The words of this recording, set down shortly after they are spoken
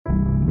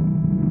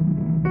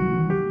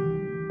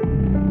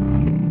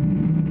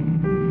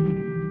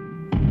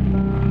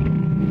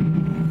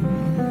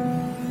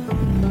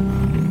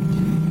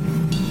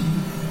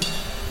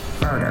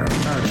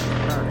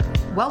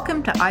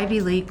Welcome to Ivy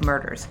League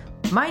Murders.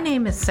 My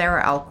name is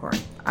Sarah Alcorn.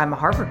 I'm a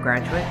Harvard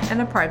graduate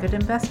and a private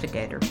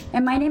investigator.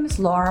 And my name is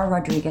Laura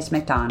Rodriguez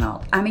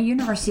McDonald. I'm a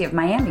University of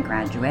Miami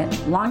graduate,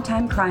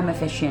 longtime crime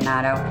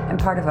aficionado, and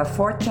part of a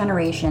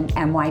fourth-generation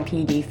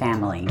NYPD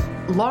family.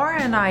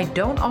 Laura and I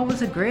don't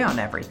always agree on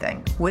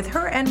everything. With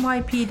her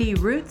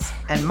NYPD roots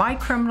and my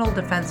criminal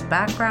defense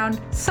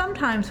background,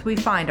 sometimes we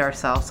find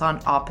ourselves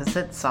on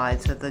opposite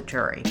sides of the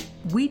jury.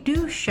 We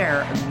do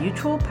share a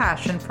mutual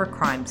passion for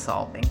crime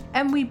solving,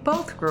 and we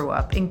both grew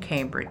up in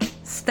Cambridge,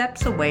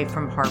 steps away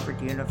from Harvard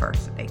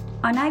University.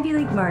 On Ivy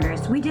League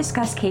Murders, we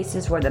discuss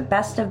cases where the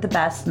best of the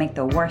best make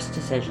the worst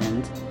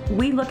decisions.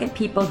 We look at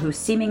people who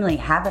seemingly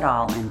have it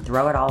all and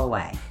throw it all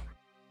away.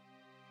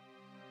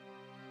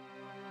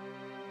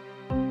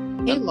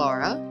 Hey,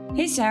 Laura.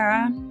 Hey,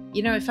 Sarah.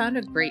 You know, I found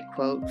a great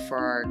quote for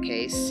our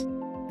case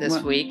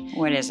this week.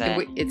 What is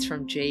it? It's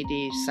from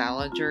J.D.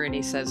 Salinger, and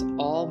he says,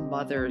 "All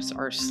mothers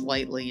are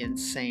slightly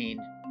insane."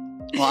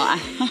 Well,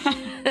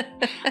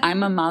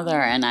 I'm a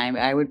mother, and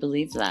I would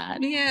believe that.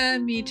 Yeah,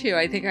 me too.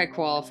 I think I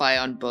qualify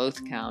on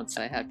both counts,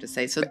 I have to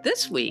say. So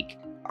this week,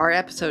 our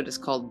episode is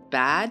called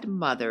Bad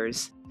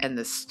Mothers and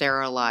the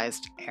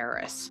Sterilized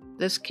Heiress.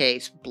 This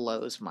case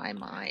blows my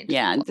mind.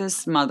 Yeah,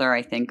 this mother,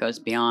 I think, goes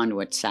beyond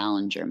what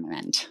Salinger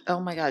meant. Oh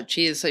my God,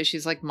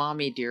 she's like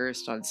Mommy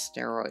Dearest on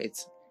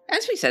steroids.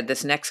 As we said,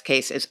 this next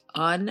case is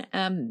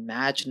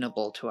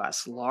unimaginable to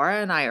us.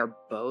 Laura and I are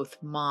both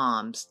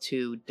moms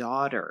to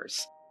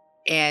daughters.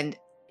 And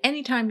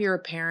anytime you're a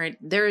parent,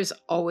 there is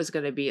always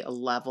going to be a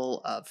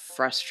level of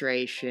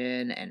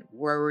frustration and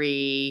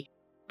worry.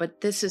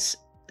 But this is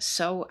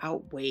so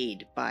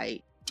outweighed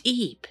by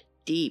deep,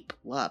 deep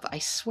love. I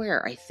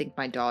swear, I think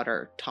my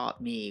daughter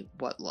taught me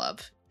what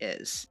love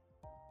is.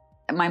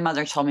 My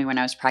mother told me when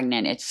I was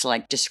pregnant, it's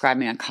like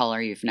describing a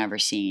color you've never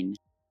seen.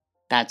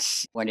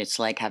 That's what it's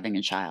like having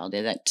a child.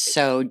 That's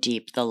so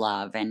deep, the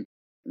love. And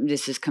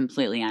this is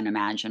completely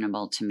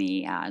unimaginable to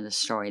me, the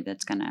story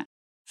that's going to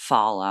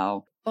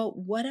follow. But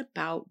what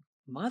about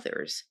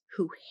mothers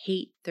who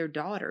hate their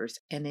daughters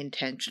and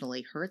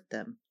intentionally hurt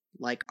them,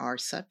 like our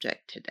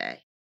subject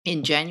today?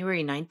 In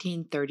January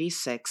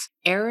 1936,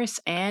 heiress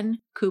Ann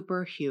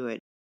Cooper Hewitt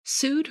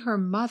sued her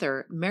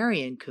mother,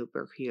 Marion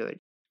Cooper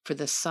Hewitt, for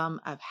the sum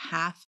of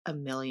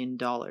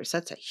 $500,000.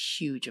 That's a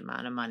huge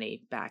amount of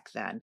money back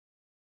then.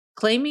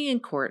 Claiming in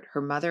court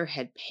her mother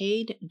had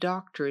paid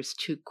doctors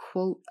to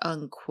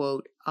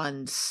quote-unquote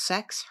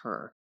unsex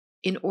her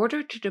in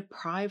order to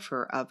deprive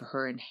her of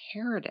her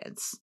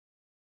inheritance.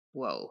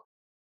 Whoa.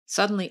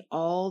 Suddenly,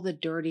 all the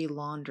dirty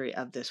laundry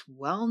of this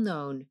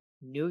well-known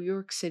New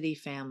York City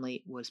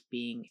family was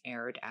being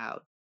aired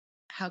out.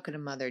 How could a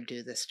mother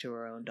do this to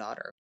her own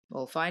daughter?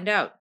 We'll find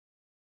out.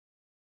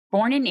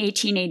 Born in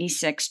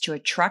 1886 to a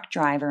truck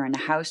driver and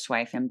a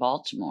housewife in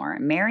Baltimore,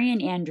 Marion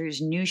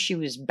Andrews knew she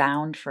was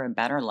bound for a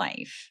better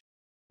life.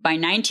 By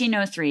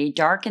 1903,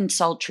 dark and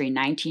sultry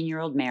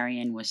 19-year-old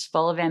Marion was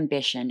full of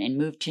ambition and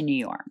moved to New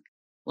York.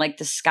 Like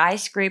the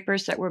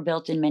skyscrapers that were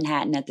built in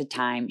Manhattan at the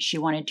time, she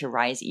wanted to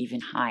rise even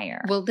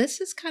higher. Well,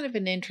 this is kind of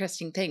an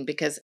interesting thing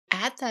because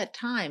at that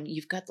time,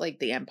 you've got like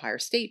the Empire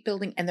State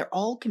Building and they're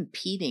all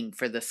competing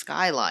for the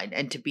skyline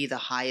and to be the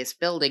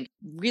highest building.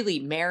 Really,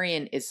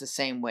 Marion is the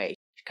same way.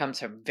 She comes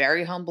from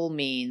very humble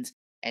means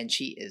and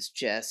she is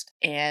just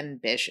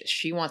ambitious.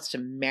 She wants to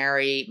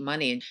marry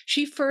money. And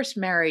she first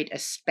married a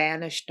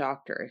Spanish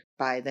doctor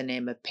by the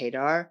name of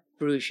Pedro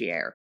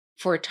Brugier.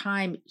 For a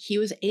time, he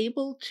was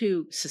able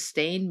to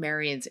sustain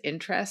Marion's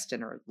interest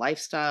in her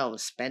lifestyle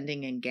of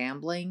spending and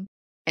gambling.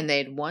 And they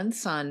had one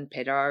son,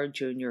 Pedro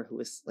Jr., who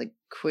was like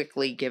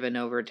quickly given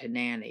over to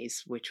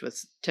nannies, which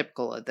was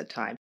typical at the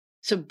time.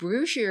 So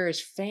Brugier's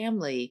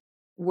family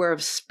were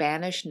of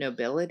Spanish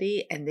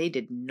nobility, and they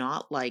did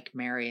not like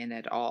Marion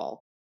at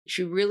all.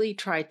 She really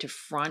tried to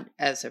front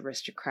as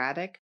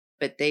aristocratic,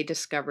 but they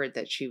discovered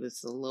that she was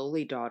the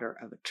lowly daughter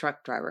of a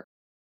truck driver.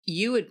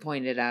 You had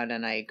pointed out,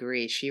 and I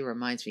agree, she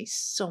reminds me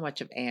so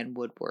much of Anne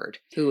Woodward,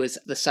 who is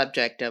the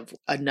subject of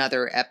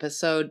another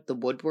episode, The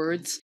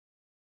Woodwards.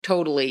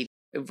 Totally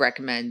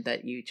recommend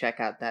that you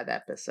check out that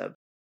episode.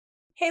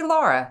 Hey,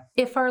 Laura,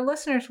 if our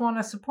listeners want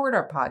to support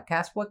our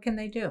podcast, what can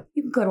they do?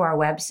 You can go to our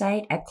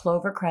website at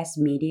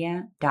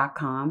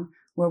clovercrestmedia.com,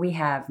 where we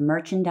have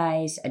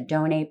merchandise, a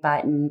donate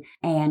button,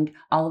 and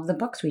all of the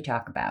books we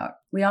talk about.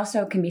 We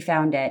also can be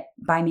found at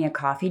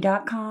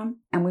buymeacoffee.com,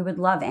 and we would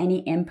love any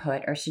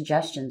input or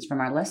suggestions from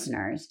our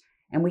listeners,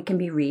 and we can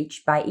be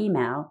reached by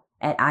email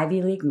at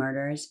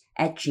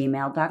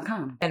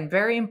ivyleaguemurders@gmail.com. And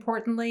very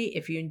importantly,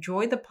 if you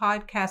enjoy the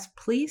podcast,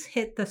 please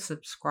hit the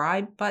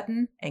subscribe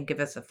button and give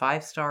us a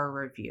 5-star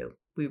review.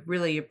 We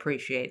really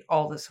appreciate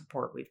all the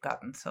support we've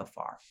gotten so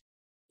far.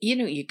 You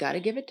know, you got to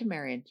give it to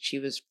Marion. She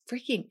was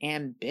freaking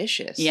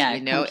ambitious. Yeah,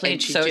 you know,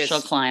 complete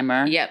social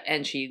climber. Yeah,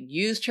 and she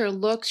used her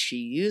looks, she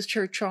used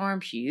her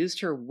charm, she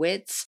used her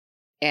wits.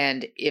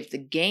 And if the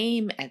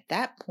game at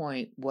that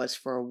point was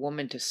for a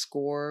woman to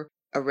score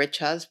a rich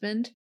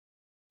husband,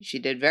 she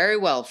did very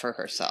well for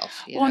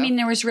herself. Well, I mean,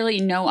 there was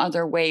really no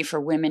other way for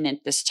women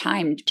at this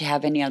time to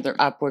have any other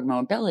upward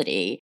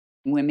mobility.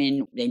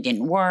 Women, they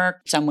didn't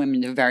work. Some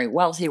women, the very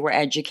wealthy, were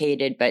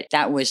educated, but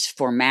that was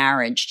for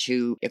marriage,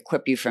 to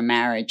equip you for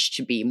marriage,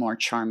 to be more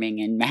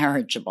charming and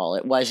marriageable.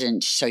 It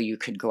wasn't so you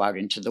could go out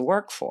into the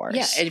workforce.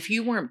 Yeah, and if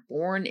you weren't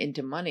born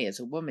into money as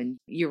a woman,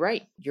 you're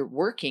right. Your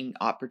working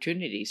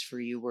opportunities for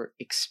you were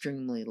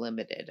extremely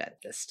limited at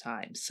this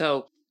time.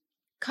 So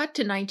cut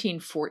to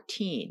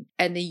 1914,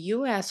 and the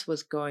US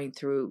was going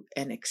through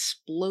an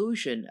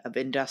explosion of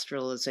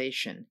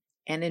industrialization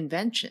and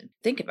invention.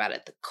 Think about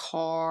it, the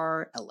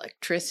car,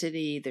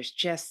 electricity, there's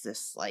just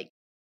this like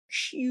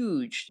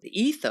huge, the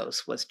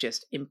ethos was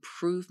just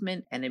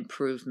improvement and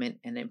improvement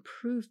and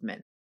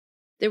improvement.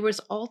 There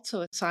was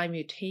also a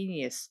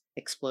simultaneous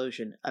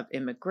explosion of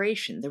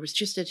immigration. There was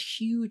just a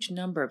huge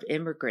number of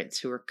immigrants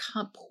who were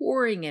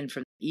pouring in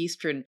from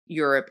Eastern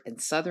Europe and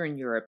Southern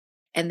Europe,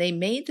 and they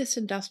made this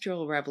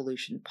industrial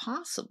revolution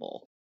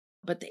possible.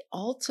 But they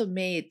also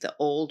made the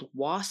old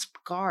WASP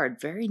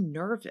guard very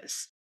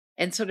nervous.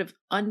 And sort of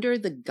under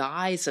the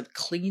guise of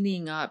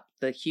cleaning up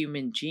the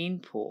human gene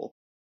pool,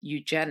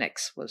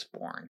 eugenics was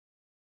born.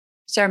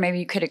 Sarah, maybe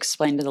you could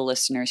explain to the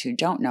listeners who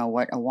don't know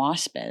what a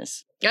WASP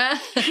is.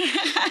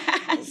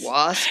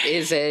 WASP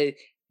is a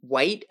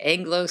white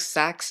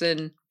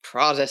Anglo-Saxon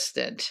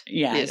Protestant.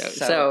 Yes.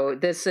 So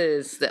this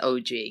is the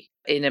OG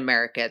in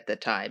America at the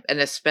time, and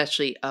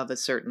especially of a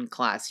certain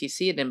class. You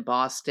see it in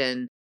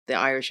Boston, the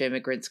Irish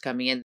immigrants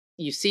coming in.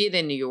 You see it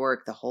in New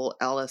York, the whole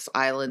Ellis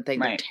Island thing.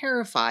 Right. They're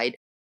terrified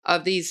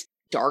of these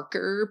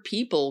darker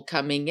people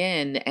coming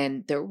in,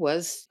 and there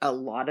was a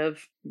lot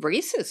of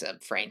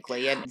racism,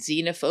 frankly, and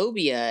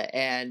xenophobia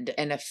and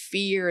a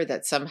fear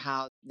that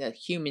somehow the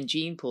human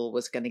gene pool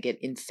was going to get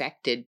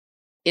infected.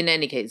 In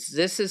any case,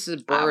 this is the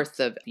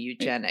birth of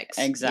eugenics.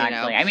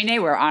 Exactly. I mean, they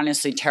were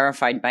honestly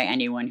terrified by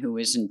anyone who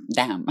wasn't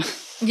them.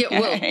 Yeah,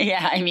 well,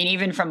 yeah. I mean,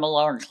 even from a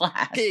lower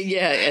class.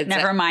 Yeah.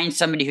 Never mind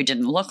somebody who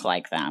didn't look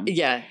like them.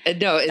 Yeah.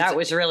 No, that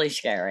was really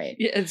scary.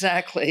 Yeah,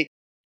 exactly.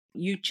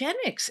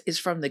 Eugenics is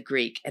from the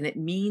Greek, and it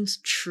means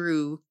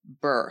true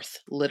birth,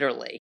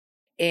 literally.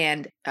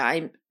 And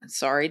I'm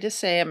sorry to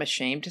say, I'm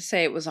ashamed to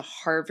say, it was a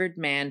Harvard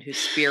man who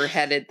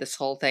spearheaded this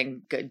whole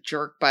thing, a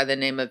jerk by the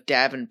name of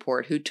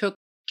Davenport, who took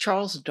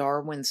Charles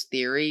Darwin's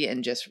theory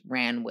and just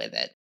ran with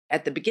it.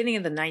 At the beginning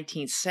of the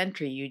 19th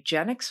century,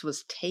 eugenics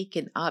was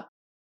taken up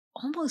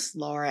almost,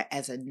 Laura,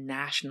 as a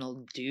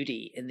national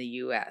duty in the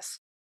US.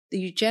 The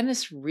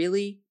eugenists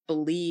really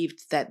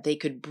believed that they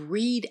could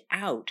breed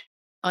out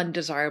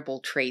undesirable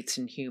traits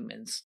in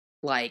humans,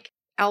 like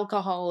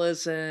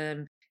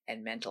alcoholism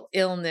and mental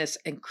illness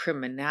and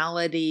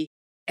criminality.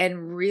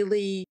 And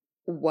really,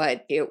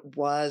 what it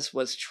was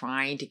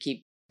trying to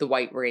keep the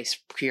white race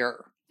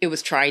pure. It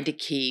was trying to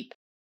keep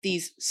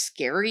these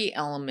scary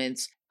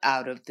elements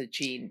out of the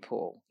gene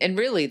pool. And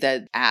really,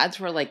 the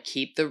ads were like,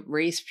 keep the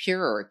race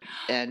pure.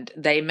 And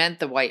they meant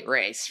the white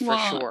race for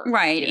sure.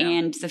 Right.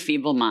 And the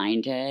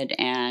feeble-minded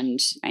and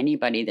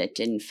anybody that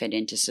didn't fit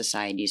into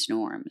society's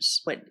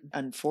norms. But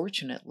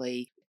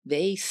unfortunately,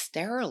 they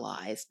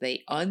sterilized,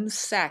 they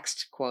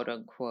unsexed, quote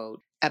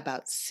unquote,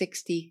 about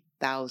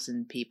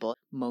 60,000 people,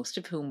 most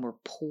of whom were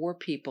poor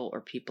people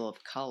or people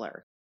of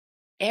color.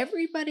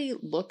 Everybody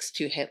looks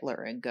to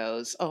Hitler and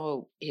goes,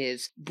 oh,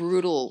 his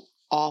brutal,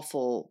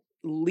 awful,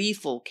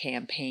 lethal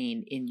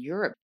campaign in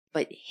Europe.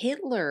 But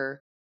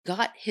Hitler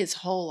got his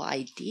whole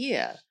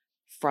idea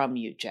from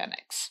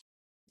eugenics.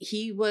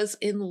 He was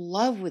in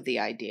love with the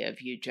idea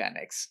of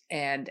eugenics,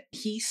 and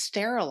he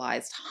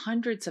sterilized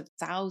hundreds of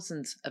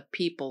thousands of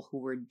people who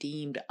were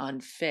deemed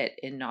unfit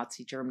in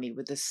Nazi Germany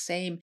with the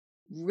same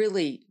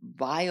really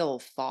vile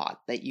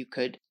thought that you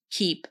could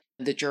keep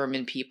the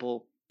German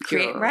people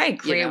pure.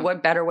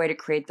 What better way to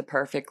create the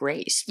perfect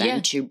race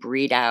than to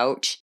breed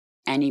out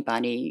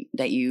anybody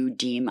that you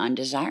deem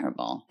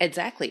undesirable.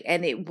 Exactly.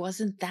 And it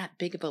wasn't that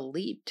big of a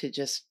leap to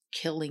just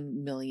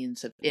killing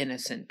millions of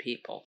innocent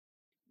people.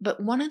 But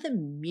one of the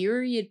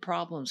myriad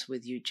problems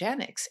with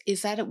eugenics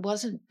is that it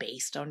wasn't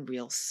based on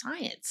real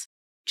science.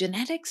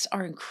 Genetics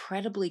are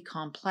incredibly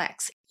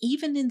complex,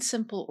 even in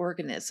simple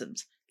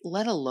organisms,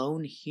 let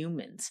alone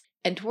humans.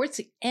 And towards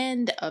the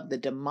end of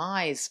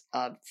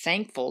the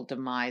thankful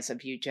demise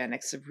of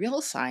eugenics, the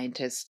real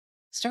scientists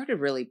started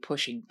really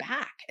pushing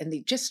back, and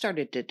they just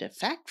started to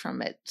defect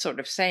from it, sort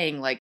of saying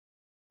like,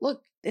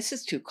 look, this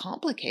is too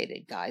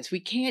complicated, guys. We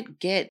can't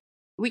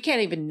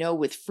even know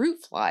with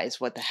fruit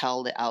flies what the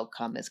hell the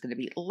outcome is going to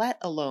be, let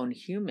alone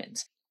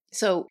humans.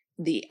 So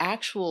the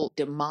actual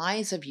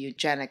demise of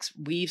eugenics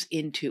weaves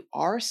into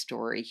our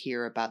story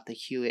here about the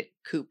Hewitt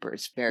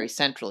Coopers very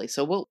centrally.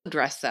 So we'll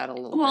address that a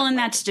little bit. Well, and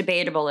later. That's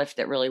debatable if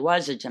there really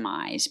was a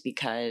demise,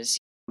 because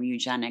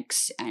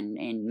eugenics and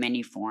in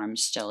many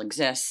forms still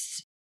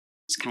exists.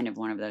 It's kind of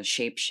one of those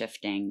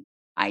shape-shifting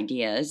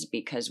ideas,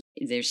 because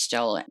there's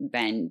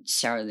been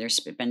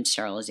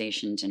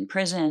sterilizations in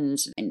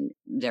prisons, and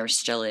there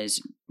still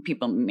is,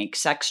 people make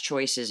sex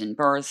choices in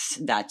birth.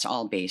 That's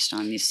all based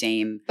on the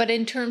same. But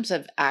in terms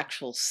of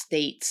actual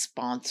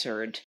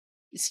state-sponsored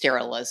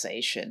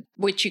sterilization,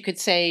 which you could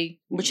say,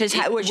 which has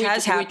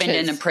happened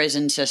in the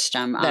prison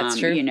system. That's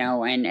true.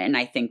 And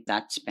I think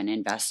that's been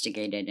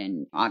investigated,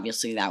 and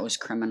obviously that was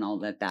criminal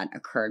that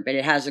occurred, but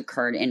it has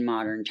occurred in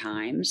modern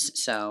times.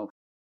 So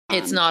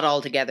it's not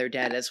altogether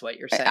dead, is what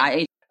you're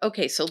saying.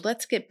 Okay, so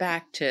let's get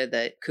back to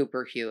the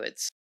Cooper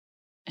Hewitts.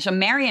 So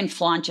Marion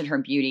flaunted her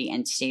beauty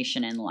and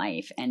station in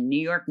life, and New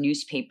York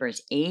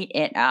newspapers ate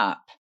it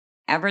up.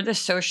 Ever the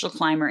social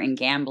climber and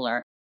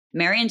gambler,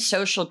 Marion's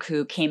social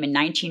coup came in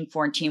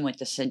 1914 with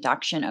the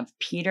seduction of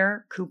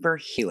Peter Cooper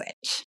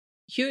Hewitt.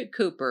 Hewitt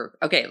Cooper.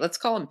 Okay, let's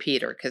call him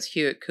Peter because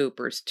Hewitt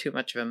Cooper's too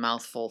much of a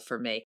mouthful for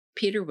me.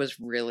 Peter was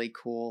really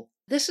cool.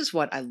 This is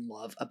what I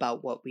love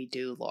about what we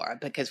do, Laura,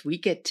 because we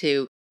get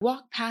to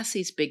walk past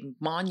these big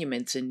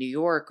monuments in New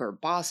York or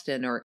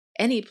Boston or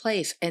any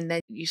place, and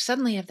then you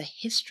suddenly have the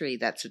history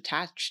that's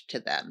attached to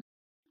them.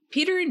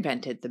 Peter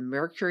invented the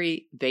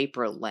mercury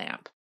vapor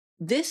lamp.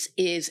 This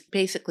is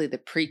basically the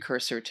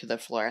precursor to the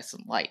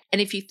fluorescent light.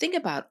 And if you think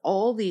about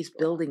all these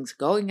buildings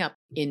going up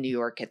in New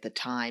York at the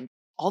time,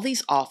 all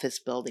these office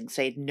buildings,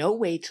 they had no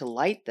way to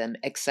light them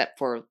except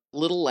for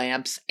little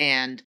lamps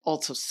and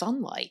also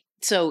sunlight.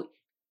 So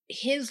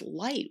his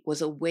light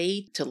was a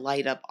way to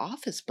light up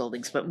office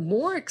buildings. But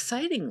more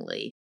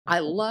excitingly, I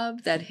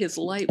love that his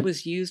light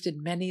was used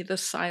in many of the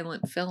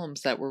silent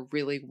films that were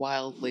really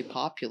wildly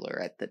popular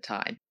at the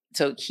time.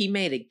 So he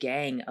made a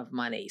gang of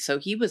money. So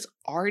he was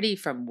already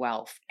from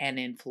wealth and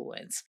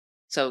influence.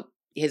 So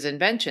his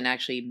invention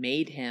actually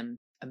made him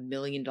 $1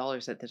 million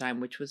at the time,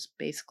 which was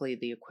basically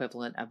the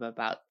equivalent of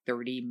about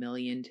 30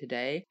 million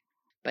today.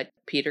 But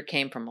Peter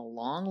came from a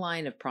long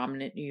line of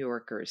prominent New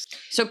Yorkers.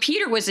 So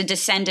Peter was a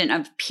descendant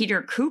of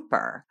Peter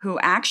Cooper, who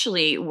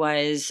actually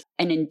was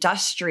an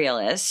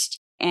industrialist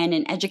and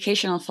an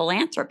educational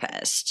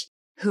philanthropist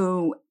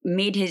who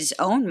made his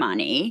own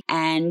money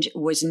and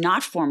was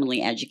not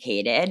formally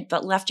educated,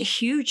 but left a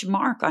huge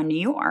mark on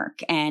New York.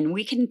 And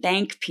we can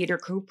thank Peter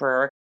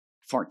Cooper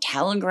for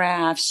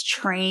telegraphs,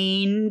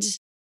 trains,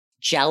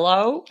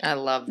 Jell-O. I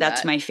love that.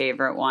 That's my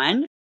favorite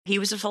one. He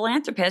was a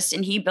philanthropist,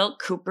 and he built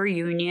Cooper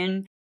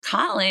Union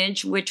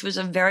College, which was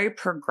a very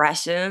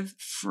progressive,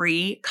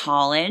 free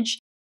college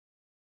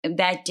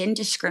that didn't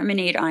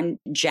discriminate on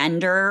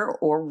gender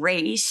or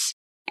race.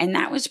 And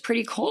that was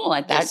pretty cool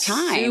at that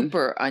time.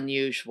 Super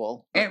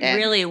unusual. It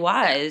really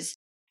was.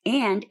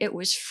 And it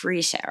was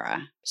free,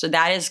 Sarah. So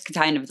that is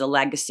kind of the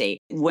legacy.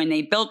 When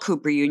they built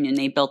Cooper Union,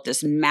 they built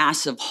this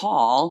massive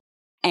hall.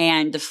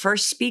 And the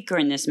first speaker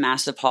in this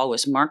massive hall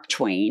was Mark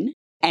Twain.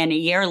 And a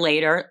year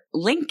later,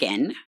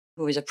 Lincoln,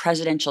 who was a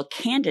presidential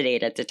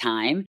candidate at the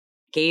time,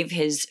 gave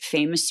his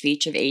famous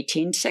speech of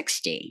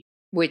 1860.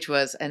 Which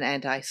was an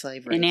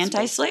anti-slavery speech. An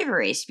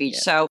anti-slavery speech.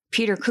 Yeah. So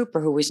Peter Cooper,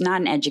 who was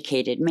not an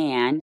educated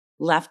man,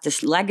 left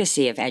this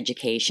legacy of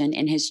education,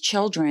 and his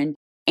children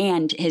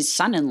and his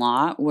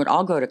son-in-law would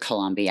all go to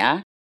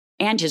Columbia,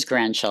 and his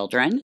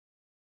grandchildren,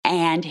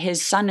 and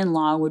his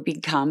son-in-law would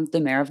become the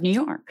mayor of New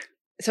York.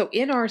 So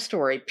in our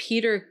story,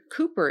 Peter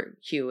Cooper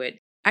Hewitt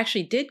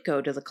actually did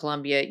go to the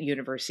Columbia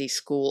University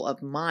School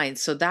of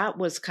Mines. So that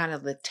was kind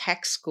of the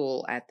tech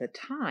school at the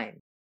time.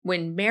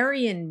 When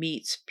Marion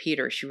meets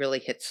Peter, she really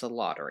hits the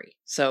lottery.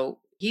 So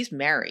he's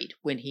married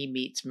when he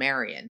meets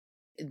Marion.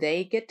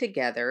 They get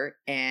together,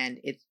 and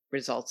it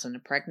results in a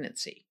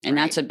pregnancy. And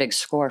that's a big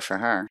score for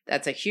her.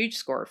 That's a huge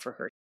score for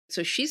her.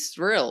 So she's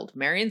thrilled.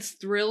 Marion's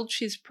thrilled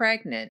she's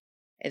pregnant.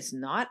 It's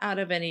not out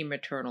of any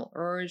maternal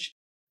urge,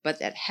 but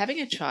that having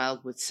a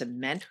child would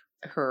cement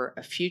her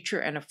a future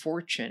and a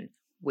fortune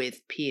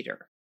with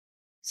Peter.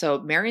 So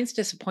Marion's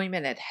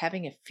disappointment at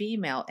having a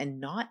female and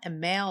not a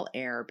male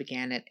heir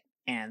began at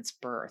Anne's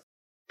birth.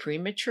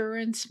 Premature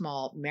and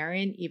small,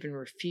 Marion even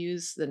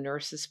refused the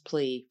nurse's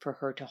plea for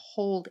her to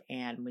hold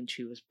Anne when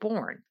she was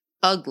born.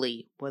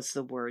 Ugly was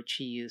the word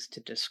she used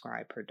to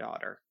describe her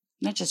daughter.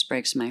 That just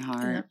breaks my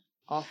heart.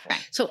 Awful.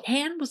 So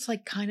Anne was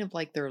kind of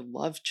like their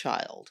love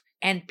child.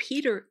 And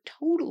Peter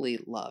totally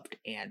loved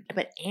Anne.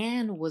 But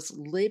Anne was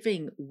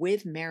living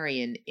with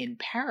Marion in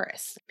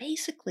Paris,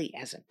 basically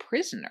as a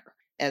prisoner,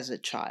 as a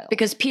child.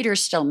 Because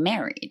Peter's still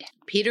married.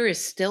 Peter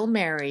is still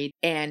married,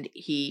 and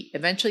he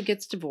eventually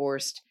gets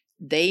divorced.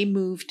 They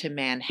move to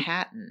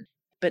Manhattan.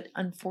 But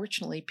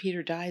unfortunately,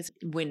 Peter dies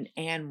when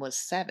Anne was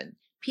 7.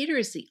 Peter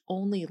is the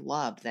only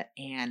love that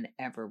Anne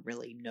ever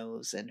really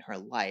knows in her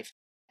life.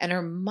 And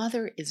her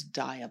mother is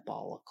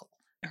diabolical.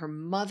 Her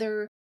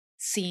mother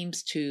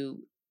seems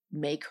to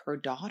make her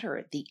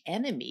daughter the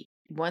enemy.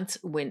 Once,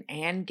 when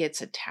Anne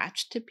gets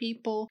attached to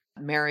people,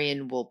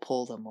 Marion will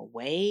pull them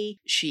away.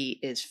 She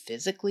is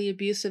physically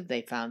abusive.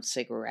 They found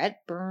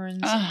cigarette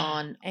burns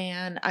on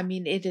Anne. I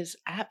mean, it is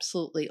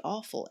absolutely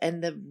awful.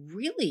 And the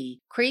really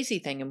crazy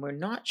thing, and we're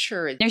not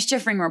sure. There's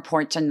differing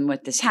reports on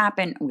what this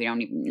happened. We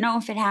don't even know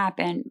if it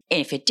happened.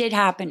 If it did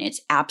happen,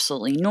 it's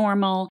absolutely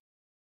normal.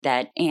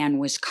 that Anne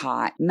was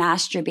caught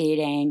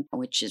masturbating,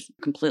 which is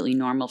completely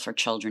normal for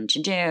children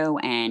to do.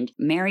 And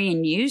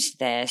Marion used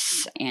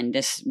this, and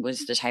this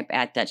was the type,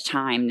 at that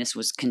time, this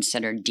was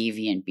considered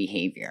deviant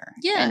behavior.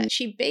 Yeah, And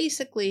she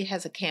basically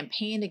has a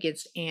campaign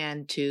against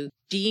Anne to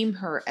deem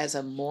her as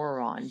a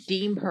moron,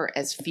 deem her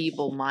as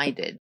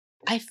feeble-minded.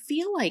 I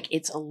feel like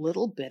it's a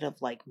little bit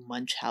of like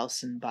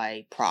Munchausen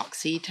by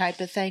proxy type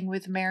of thing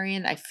with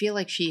Marion. I feel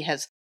like she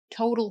has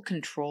total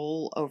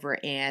control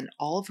over Anne,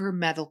 all of her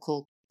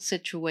medical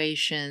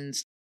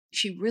situations.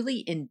 She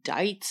really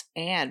indicts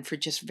Anne for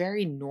just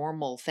very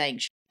normal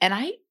things. And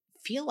I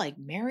feel like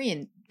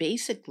Marion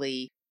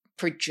basically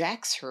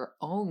projects her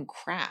own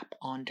crap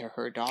onto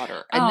her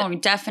daughter.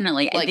 And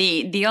definitely. like-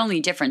 The only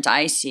difference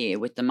I see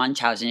with the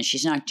Munchausen is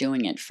she's not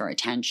doing it for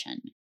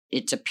attention.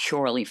 It's a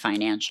purely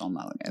financial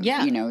motive.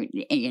 Yeah.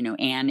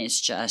 Anne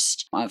is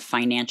just a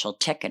financial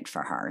ticket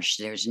for her.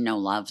 There's no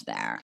love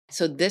there.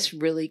 So this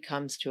really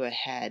comes to a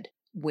head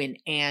when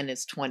Anne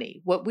is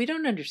 20. What we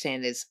don't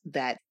understand is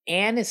that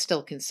Anne is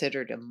still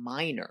considered a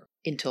minor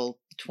until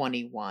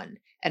 21,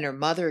 and her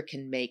mother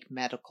can make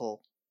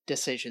medical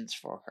decisions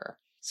for her.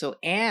 So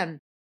Anne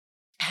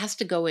has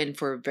to go in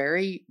for a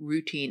very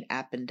routine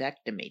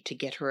appendectomy to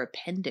get her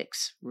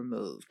appendix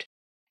removed.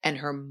 And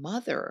her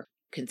mother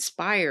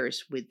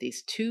conspires with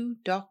these two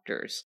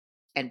doctors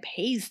and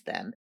pays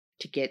them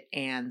to get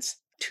Anne's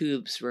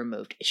tubes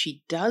removed.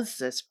 She does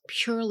this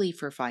purely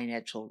for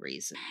financial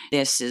reasons.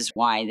 This is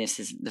why this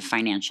is the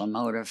financial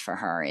motive for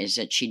her, is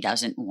that she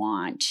doesn't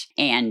want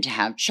Anne to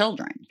have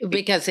children.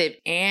 Because if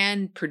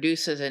Anne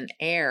produces an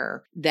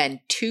heir, then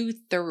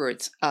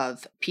 2/3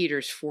 of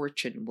Peter's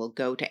fortune will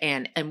go to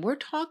Anne. And we're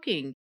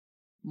talking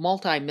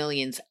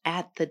multi-millions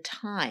at the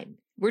time.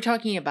 We're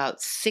talking about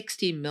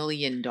 $60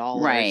 million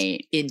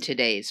Right. in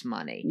today's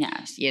money.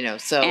 Yes.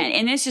 So.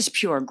 And this is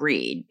pure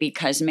greed,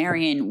 because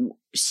Marion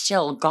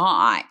still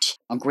got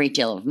a great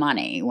deal of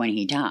money when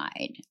he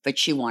died, but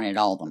she wanted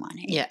all the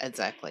money. Yeah,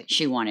 exactly.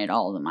 She wanted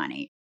all the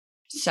money.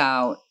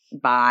 So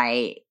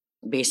by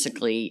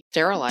basically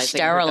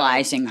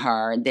sterilizing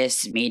her,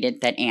 this made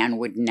it that Anne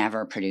would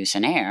never produce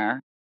an heir.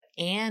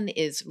 Anne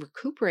is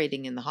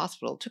recuperating in the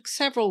hospital. It took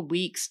several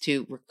weeks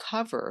to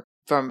recover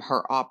from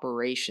her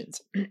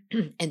operations.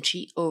 And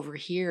she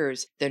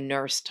overhears the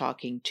nurse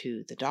talking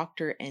to the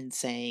doctor and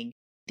saying,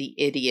 "The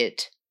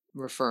idiot,"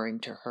 referring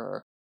to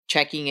her,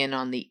 checking in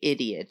on the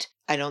idiot.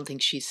 I don't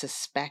think she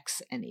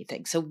suspects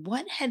anything. So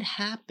what had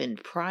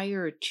happened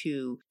prior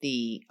to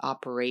the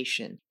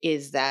operation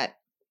is that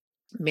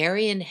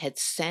Marion had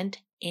sent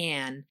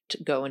Anne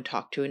to go and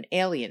talk to an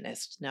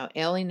alienist. Now,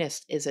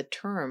 alienist is a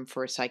term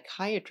for a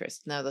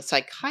psychiatrist. Now, the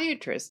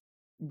psychiatrist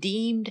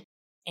deemed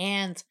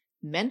Anne's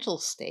mental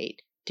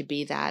state to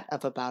be that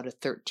of about a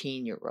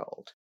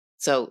 13-year-old.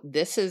 So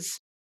this is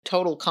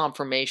total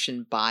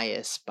confirmation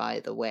bias,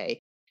 by the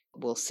way.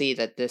 We'll see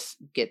that this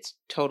gets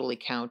totally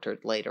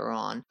countered later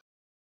on.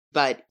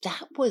 But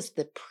that was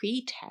the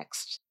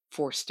pretext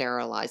for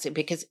sterilizing,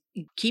 because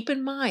keep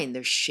in mind,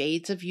 there's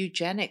shades of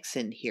eugenics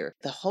in here.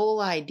 The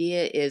whole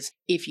idea is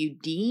if you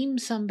deem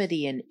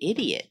somebody an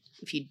idiot,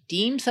 if you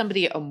deem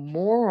somebody a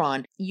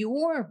moron,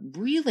 you're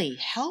really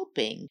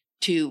helping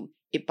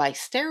by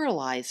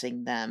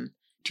sterilizing them,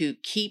 to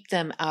keep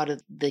them out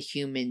of the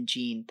human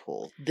gene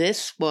pool.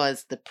 This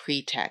was the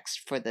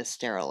pretext for the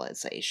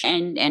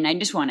sterilization. And I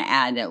just want to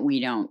add that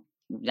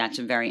that's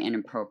a very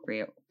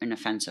inappropriate and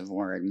offensive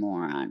word,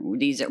 moron.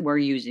 These are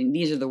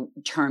the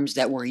terms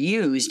that were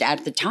used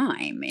at the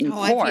time in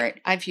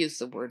court. I've used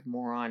the word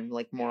moron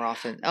like more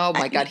often. Oh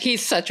my God,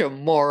 he's such a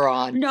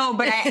moron. No,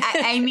 but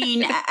I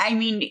mean,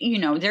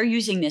 they're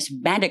using this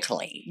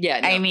medically. Yeah,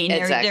 no, I mean,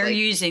 exactly. they're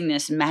using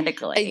this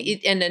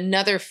medically. And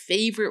another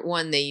favorite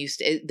one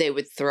they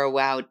would throw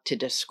out to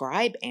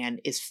describe Anne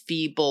is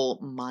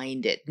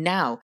feeble-minded.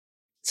 Now,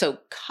 so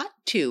cut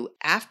to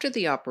after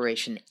the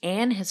operation,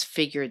 Anne has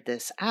figured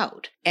this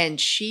out,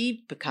 and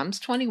she becomes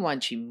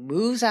 21. She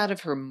moves out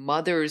of her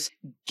mother's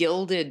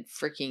gilded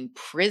freaking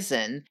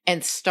prison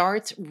and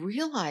starts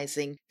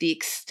realizing the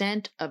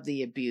extent of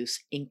the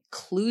abuse,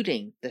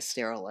 including the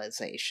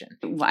sterilization.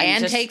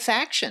 Anne takes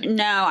action.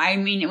 No, I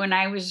mean, when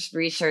I was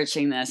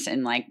researching this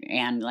and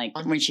Anne,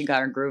 when she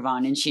got her groove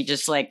on and she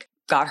just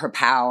got her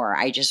power,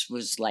 I just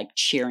was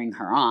cheering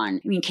her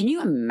on. I mean, can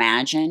you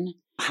imagine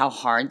how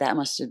hard that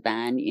must have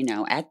been,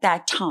 at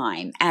that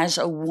time, as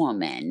a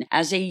woman,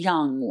 as a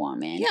young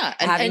woman,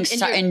 having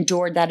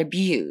endured that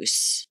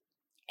abuse.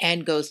 Anne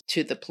goes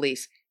to the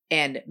police,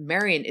 and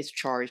Marion is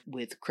charged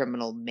with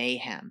criminal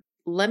mayhem.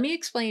 Let me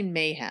explain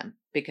mayhem,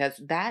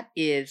 because that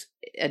is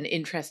an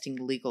interesting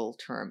legal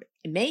term.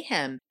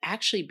 Mayhem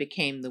actually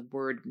became the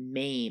word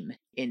maim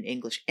in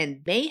English.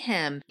 And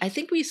mayhem, I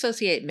think we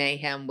associate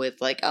mayhem with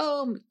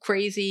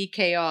crazy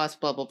chaos,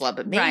 blah, blah, blah.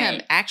 But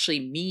mayhem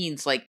actually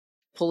means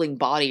pulling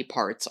body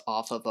parts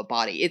off of a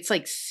body. It's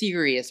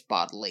serious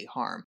bodily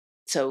harm.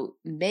 So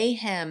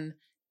mayhem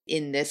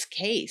in this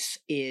case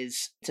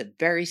is it's a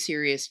very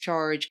serious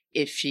charge.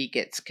 If she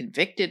gets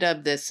convicted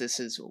of this, this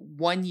is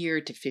 1 year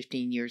to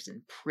 15 years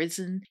in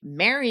prison.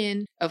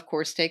 Marion, of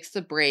course, takes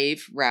the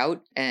brave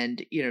route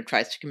and,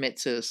 tries to commit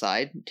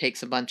suicide,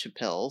 takes a bunch of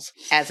pills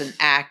as an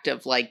act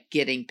of like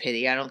getting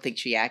pity. I don't think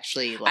she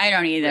actually I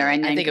don't either. really,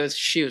 And I then think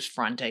she was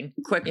fronting.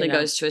 quickly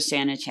goes to a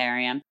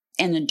sanitarium.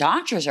 And the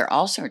doctors are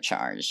also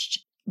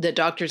charged. The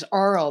doctors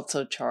are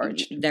also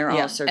charged. They're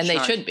also and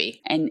charged. They should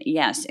be. And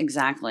yes,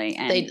 exactly.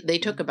 And they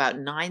took about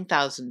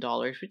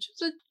 $9,000, which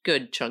is a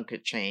good chunk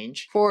of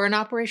change, for an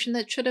operation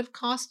that should have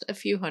cost a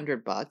few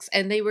 $100.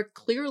 And they were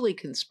clearly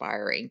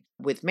conspiring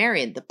with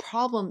Marion. The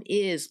problem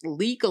is,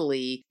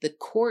 legally, the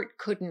court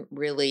couldn't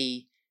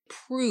really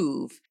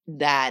prove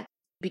that,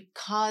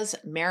 because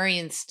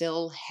Marion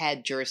still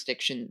had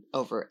jurisdiction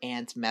over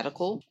Anne's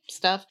medical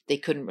stuff. They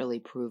couldn't really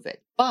prove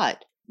it.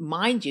 But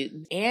mind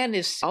you, Anne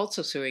is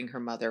also suing her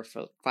mother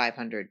for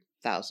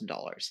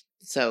 $500,000.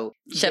 So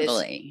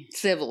civilly.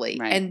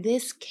 Right. And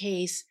this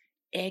case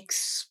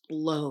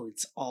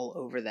explodes all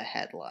over the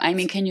headlines. I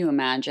mean, can you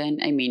imagine?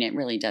 I mean, it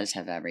really does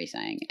have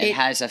everything. It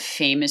has a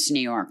famous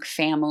New York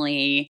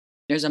family.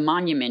 There's a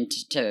monument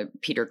to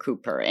Peter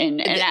Cooper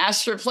and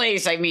Astor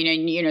Place. I mean,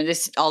 and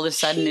this all of a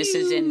sudden huge. This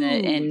is in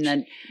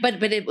the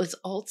but it was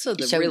also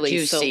so really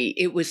juicy.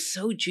 It was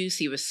so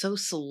juicy. It was so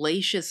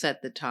salacious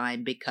at the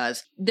time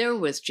because there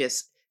was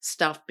just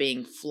stuff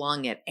being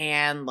flung at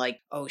Anne,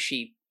 like, oh,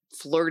 she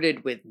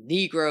flirted with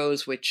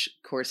Negroes, which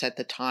of course at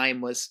the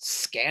time was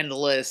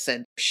scandalous,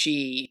 and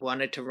she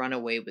wanted to run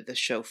away with the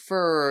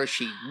chauffeur.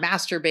 She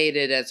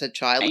masturbated as a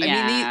child.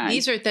 Yeah. I mean,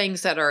 these are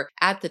things that are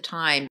at the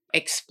time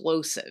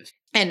explosive.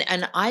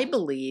 And I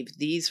believe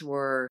these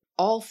were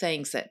all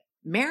things that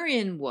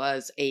Marion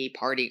was a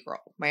party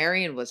girl.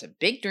 Marion was a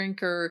big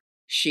drinker.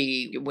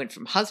 She went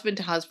from husband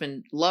to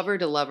husband, lover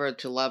to lover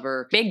to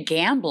lover. Big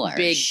gambler.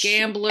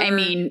 I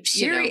mean,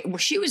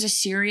 she was a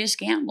serious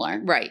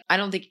gambler. Right. I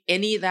don't think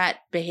any of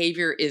that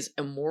behavior is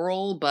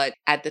immoral, but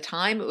at the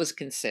time it was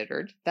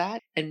considered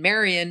that. And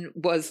Marion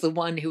was the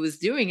one who was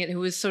doing it, who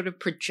was sort of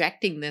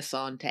projecting this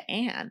onto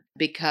Anne,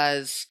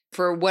 because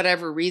for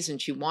whatever reason,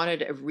 she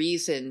wanted a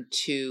reason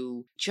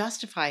to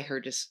justify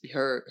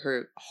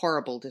her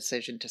horrible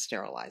decision to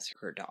sterilize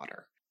her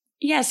daughter.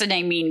 Yes, and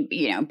I mean,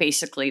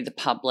 basically the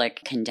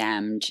public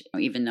condemned,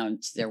 even though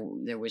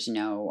there was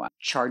no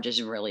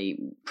charges really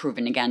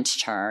proven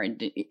against her,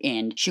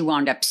 and she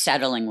wound up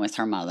settling with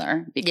her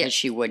mother because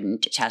she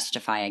wouldn't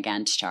testify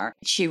against her.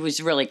 She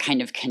was really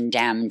kind of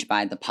condemned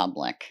by the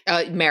public.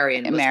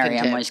 Marion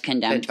was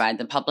condemned by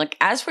the public,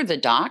 as were the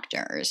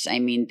doctors. I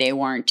mean, they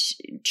weren't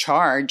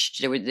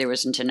charged. There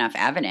wasn't enough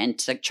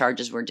evidence. The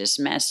charges were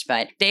dismissed,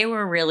 but they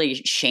were really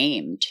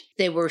shamed.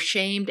 They were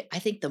shamed. I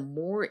think the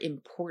more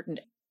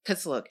important...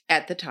 Because look,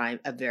 at the time,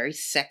 a very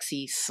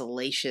sexy,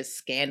 salacious,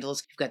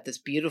 scandalous, you've got this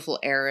beautiful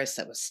heiress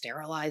that was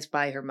sterilized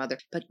by her mother.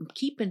 But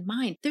keep in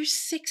mind, there's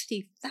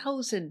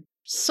 60,000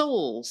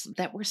 souls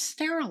that were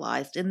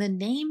sterilized in the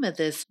name of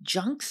this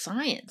junk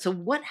science. So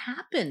what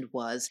happened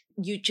was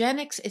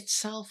eugenics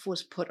itself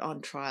was put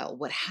on trial.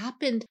 What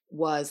happened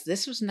was,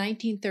 this was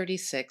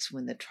 1936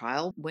 when the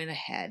trial went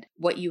ahead.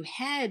 What you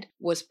had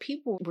was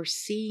people were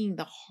seeing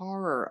the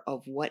horror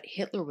of what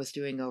Hitler was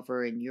doing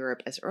over in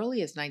Europe as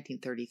early as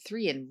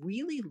 1933 and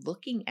really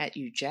looking at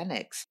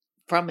eugenics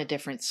from a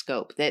different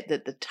scope. That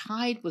the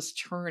tide was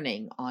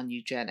turning on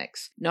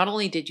eugenics. Not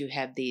only did you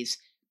have these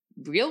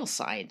real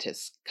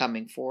scientists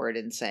coming forward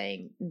and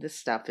saying this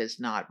stuff is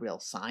not real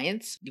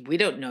science. We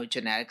don't know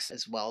genetics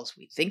as well as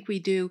we think we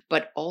do,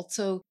 but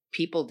also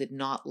people did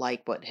not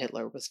like what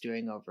Hitler was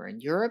doing over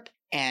in Europe.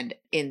 And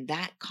in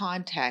that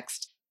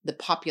context, the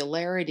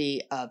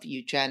popularity of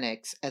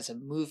eugenics as a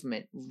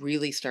movement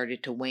really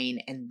started to wane.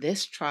 And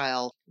this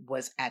trial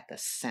was at the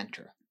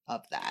center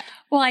of that.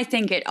 Well, I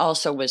think it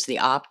also was the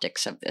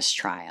optics of this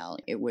trial.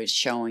 It was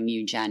showing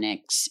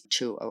eugenics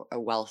to a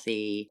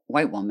wealthy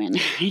white woman.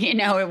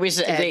 It was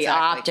The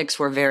optics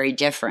were very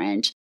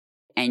different,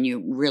 and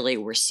you really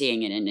were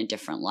seeing it in a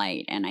different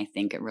light. And I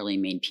think it really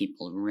made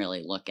people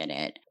really look at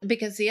it.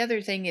 Because the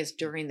other thing is,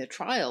 during the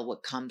trial,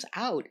 what comes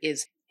out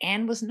is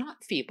Anne was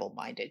not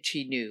feeble-minded.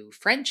 She knew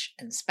French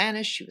and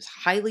Spanish. She was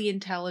highly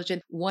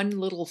intelligent. One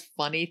little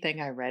funny thing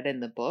I read in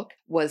the book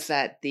was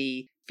that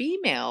the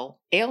female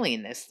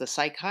alienist, the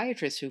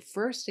psychiatrist who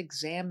first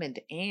examined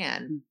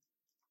Anne,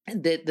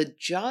 the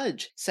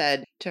judge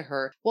said to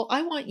her, well,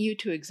 I want you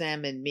to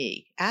examine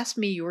me. Ask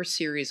me your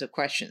series of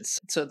questions.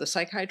 So the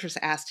psychiatrist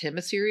asked him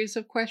a series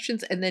of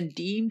questions and then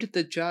deemed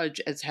the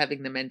judge as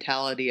having the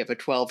mentality of a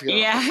 12-year-old.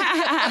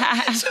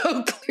 Yeah.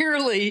 So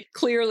clearly,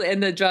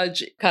 and the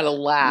judge kind of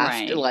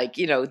laughed,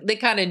 right. They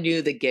kind of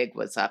knew the gig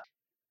was up.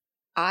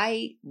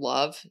 I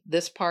love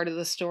this part of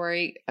the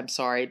story. I'm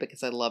sorry,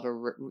 because I love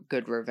a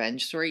good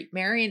revenge story.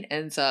 Marion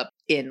ends up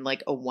in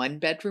like a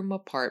 1-bedroom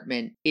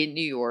apartment in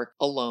New York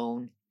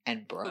alone.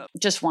 and broke.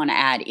 Just want to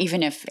add,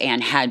 even if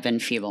Anne had been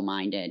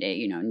feeble-minded,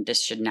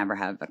 this should never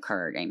have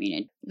occurred. I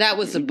mean, That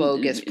was a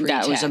bogus pretext.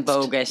 That was a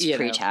bogus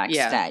pretext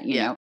Yeah,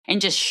 that, and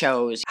just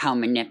shows how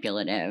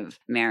manipulative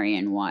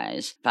Marion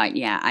was. But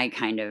yeah, I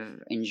kind of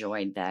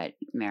enjoyed that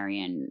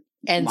Marion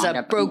ends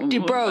up broke,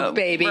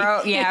 baby.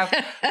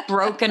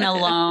 Broken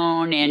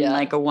alone in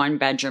like a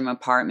 1-bedroom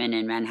apartment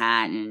in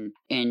Manhattan.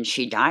 And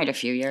she died a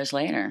few years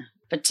later.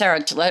 But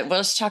Sarah,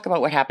 let's talk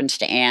about what happens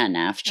to Anne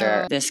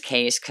after this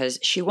case, because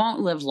she won't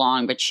live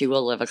long, but she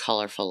will live a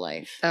colorful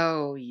life.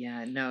 Oh,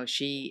 yeah. No,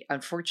 she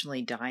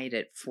unfortunately died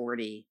at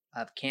 40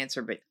 of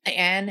cancer, but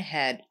Anne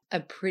had a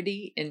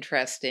pretty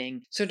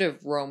interesting sort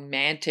of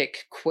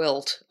romantic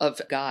quilt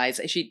of guys.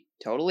 She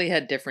totally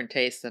had different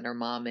tastes than her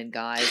mom in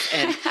guys.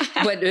 And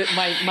but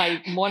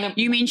my one of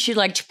You mean she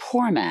liked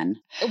poor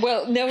men?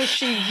 Well, no,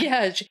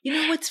 you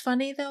know what's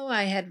funny though?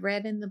 I had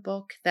read in the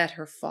book that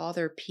her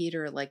father,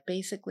 Peter, like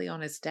basically on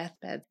his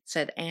deathbed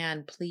said,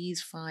 Anne,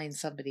 please find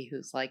somebody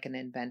who's like an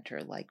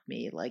inventor like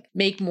me. Like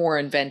make more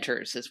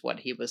inventors is what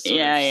he was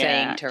sort of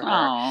saying to her.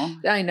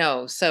 Aww. I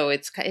know. So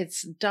it's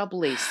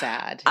doubly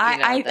sad.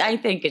 I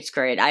think it's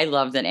great. I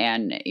love that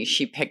Anne,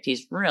 she picked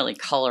these really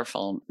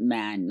colorful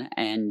men.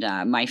 And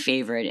my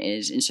favorite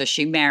is, and so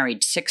she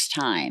married 6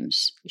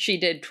 times. She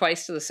did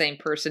twice to the same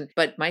person.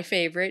 But my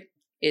favorite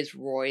is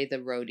Roy,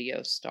 the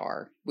rodeo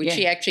star, which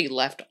she actually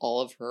left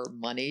all of her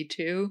money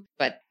to,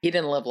 but he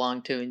didn't live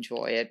long to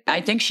enjoy it.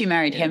 I think she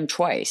married him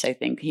twice. I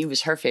think he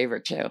was her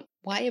favorite too.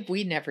 Why have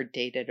we never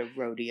dated a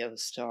rodeo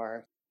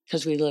star?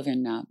 Because we live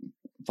in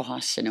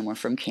Boston and we're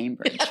from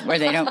Cambridge, where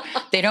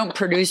they don't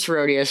produce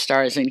rodeo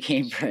stars in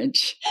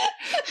Cambridge.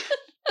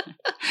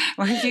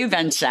 Where have you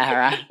been,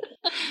 Sarah?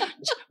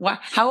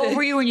 How old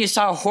were you when you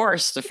saw a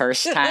horse the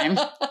first time?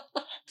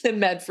 The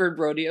Medford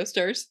rodeo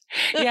stars.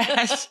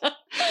 Yes.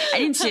 I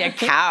didn't see a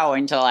cow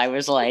until I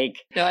was like...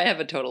 No, I have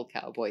a total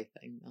cowboy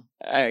thing, though.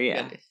 Oh,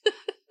 yeah.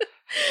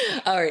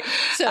 All right.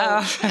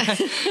 So...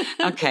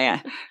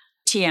 okay.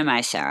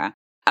 TMI, Sarah.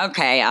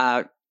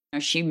 Okay.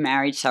 She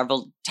married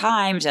several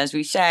times. As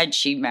we said,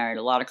 she married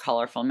a lot of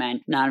colorful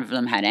men. None of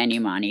them had any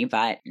money,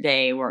 but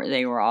they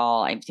were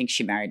all, I think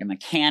she married a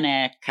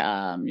mechanic,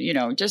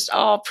 just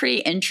all pretty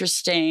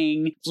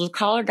interesting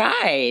blue-collar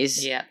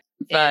guys. Yeah.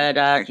 But,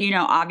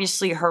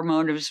 obviously her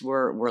motives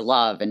were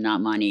love and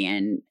not money,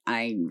 and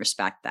I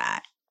respect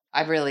that.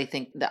 I really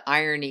think the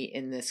irony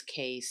in this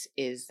case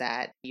is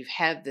that you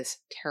have this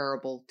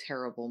terrible,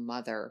 terrible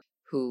mother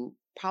who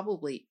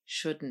probably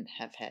shouldn't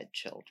have had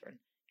children.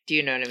 Do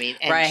you know what I mean?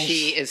 And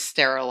she is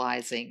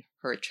sterilizing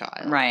her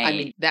child. Right. I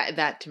mean,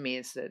 that to me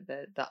is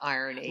the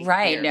irony.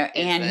 Right.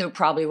 Anne, who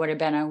probably would have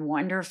been a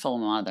wonderful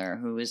mother,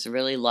 who was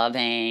really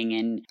loving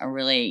and a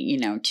really,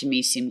 to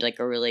me seemed like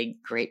a really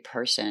great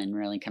person,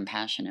 really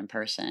compassionate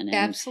person. And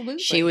absolutely.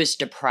 She was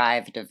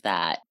deprived of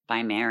that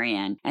by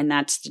Marion. And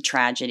that's the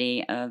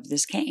tragedy of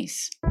this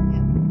case. Yeah.